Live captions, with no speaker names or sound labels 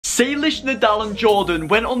Salish, Nidal and Jordan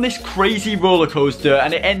went on this crazy roller coaster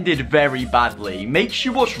and it ended very badly. Make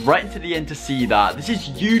sure you watch right into the end to see that. This is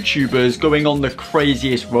YouTubers going on the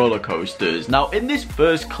craziest roller coasters. Now in this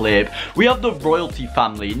first clip, we have the royalty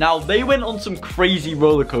family. Now they went on some crazy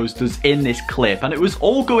roller coasters in this clip and it was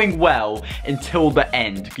all going well until the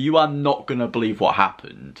end. You are not gonna believe what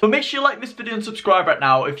happened. So make sure you like this video and subscribe right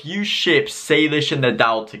now if you ship Salish and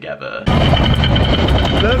Nidal together.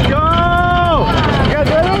 Let's go! You guys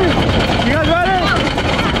ready? You guys ready?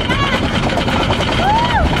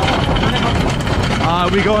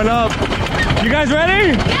 We going up. You guys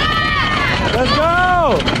ready? Yeah! Let's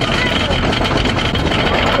go!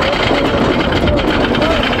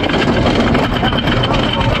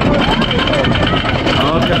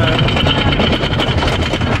 Okay.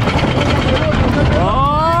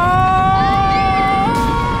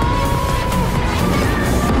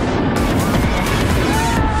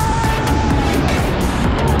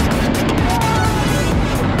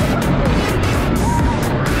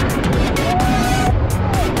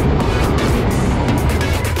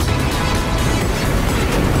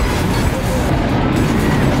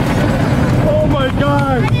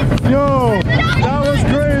 Yo, that was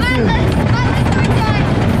crazy.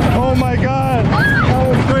 Oh my god, that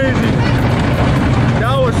was crazy.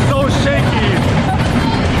 That was so shaky.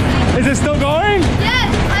 Is it still going?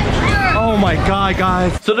 Yes, I'm sure. Oh my god,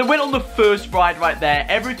 guys. So they went on the first ride right there.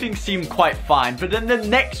 Everything seemed quite fine, but then the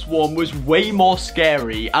next one was way more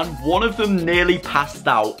scary and one of them nearly passed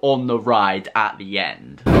out on the ride at the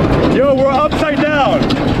end. Yo, we're upside down.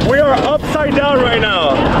 We are upside down right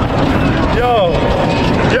now. Yo,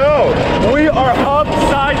 we are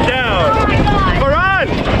upside down. Oh my god. Farhan,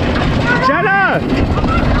 Jenna,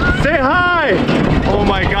 say hi. Oh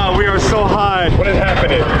my god, we are so high. What is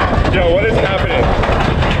happening? Yo, what is happening?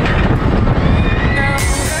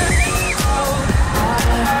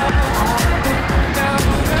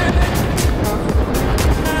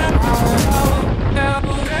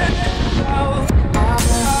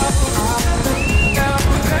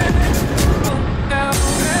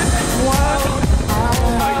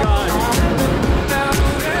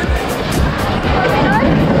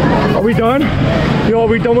 Are we done? Yo, are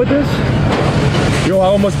we done with this? Yo, I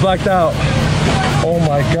almost blacked out. Oh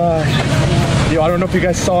my gosh. Yo, I don't know if you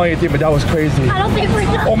guys saw anything, but that was crazy. I don't think we're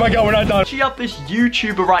done. Oh my god, we're not done. She had this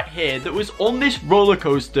YouTuber right here that was on this roller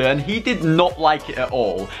coaster and he did not like it at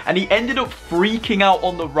all. And he ended up freaking out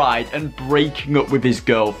on the ride and breaking up with his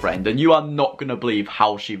girlfriend. And you are not gonna believe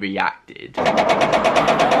how she reacted.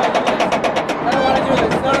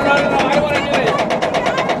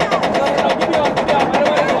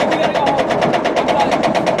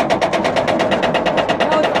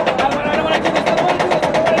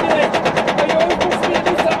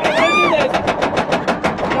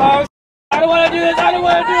 I don't want to do this. No,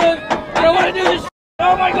 I don't want to do this.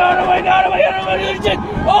 Oh my god, I don't want to do this shit!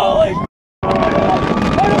 Holy I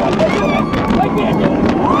don't want to do it! I can't do it!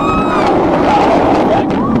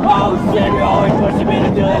 Oh shit, you're always pushing me to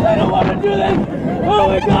do this! I don't want to do this! Oh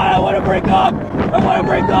my god, I want to break up! I want to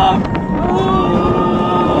break up!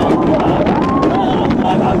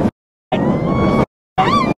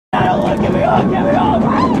 Get me off! Get me off!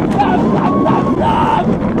 Stop!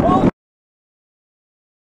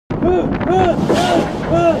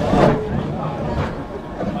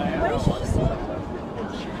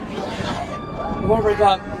 I want to break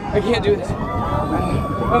up. I can't do this. I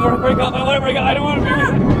want to break up. I don't want to do this.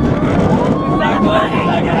 It's not good. It's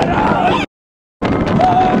not good.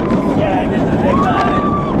 Oh, shit. This is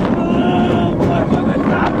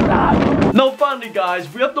Stop. Now finally guys,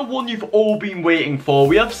 we have the one you've all been waiting for.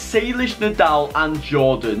 We have Salish, Nidal and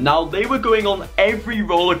Jordan. Now they were going on every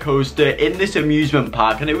roller coaster in this amusement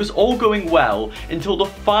park and it was all going well until the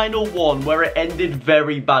final one where it ended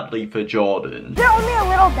very badly for Jordan. Is there only a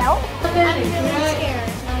little belt? I'm scared.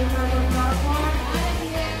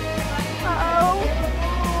 Uh-oh.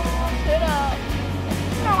 Shut up.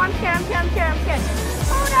 No, I'm scared.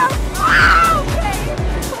 Oh no. Oh, okay.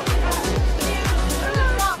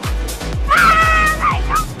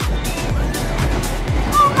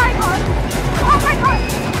 Oh my god.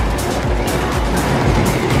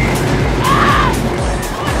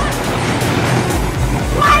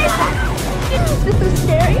 Why is that? This is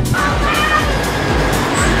scary.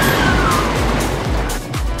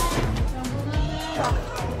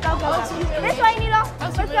 Go. This way, Nidal.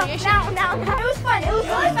 Let's go. Now. It was fun. It was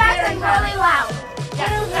really fast and really loud.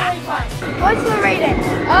 Yeah, it was really fun. What's the rating?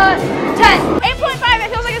 10. 8.5. It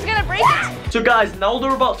feels like it's gonna break it. So guys, now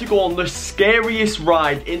they're about to go on the scariest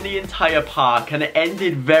ride in the entire park, and it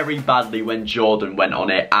ended very badly when Jordan went on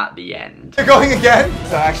it at the end. You're going again?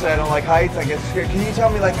 So actually I don't like heights, I get scared. Can you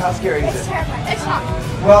tell me like how scary is it? It's terrifying. It's not.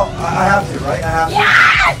 Well, I have to, right? I have to.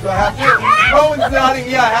 Yes! So I have to. Yes! Rowan's nodding,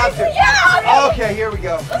 yeah, I have to. Yeah! Okay, here we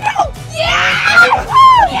go. No! Yeah!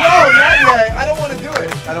 No, not yet. I don't want to do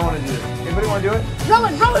it. I don't want to do it. Anybody want to do it?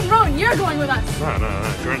 Rowan, you're going with us. No,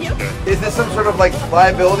 Is this some sort of like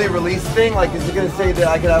liability release thing? Like, is it going to say that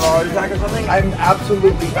I could have a heart attack or something? I'm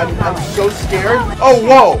so scared. Oh,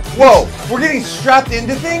 whoa. We're getting strapped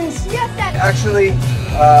into things? Yes, Dad. Actually,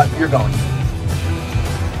 you're going.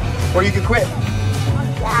 Or you could quit.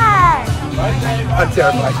 Dad. I'm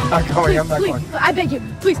terrified. I'm going. I'm not going. I beg you,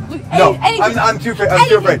 please. No, I'm too afraid. I'm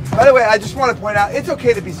too afraid. By the way, I just want to point out, it's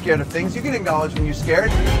okay to be scared of things. You can acknowledge when you're scared.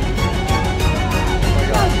 Oh my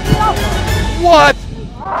God. What?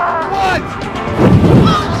 What?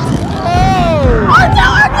 Oh!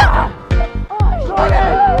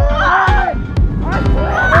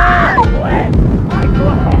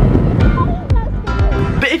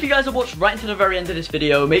 But if you guys have watched right to the very end of this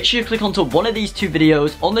video, make sure you click onto one of these two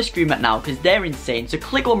videos on the screen right now, because they're insane. So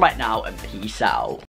click on right now and peace out.